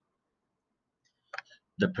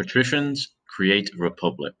The patricians create a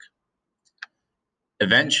republic.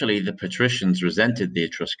 Eventually, the patricians resented the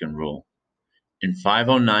Etruscan rule. In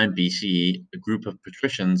 509 BCE, a group of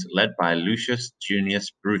patricians led by Lucius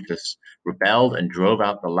Junius Brutus rebelled and drove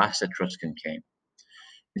out the last Etruscan king.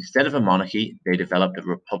 Instead of a monarchy, they developed a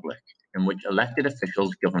republic in which elected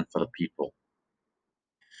officials governed for the people.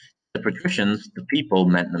 The patricians, the people,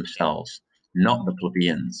 meant themselves, not the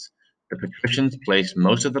plebeians. The patricians placed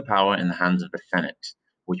most of the power in the hands of the Senate,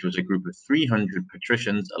 which was a group of 300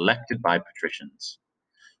 patricians elected by patricians.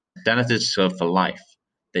 Senators served for life.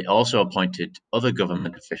 They also appointed other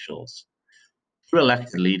government officials. Two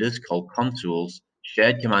elected leaders, called consuls,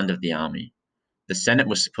 shared command of the army. The Senate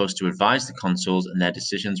was supposed to advise the consuls, and their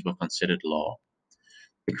decisions were considered law.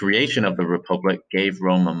 The creation of the Republic gave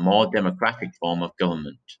Rome a more democratic form of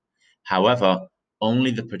government. However,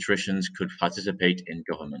 only the patricians could participate in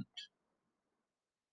government.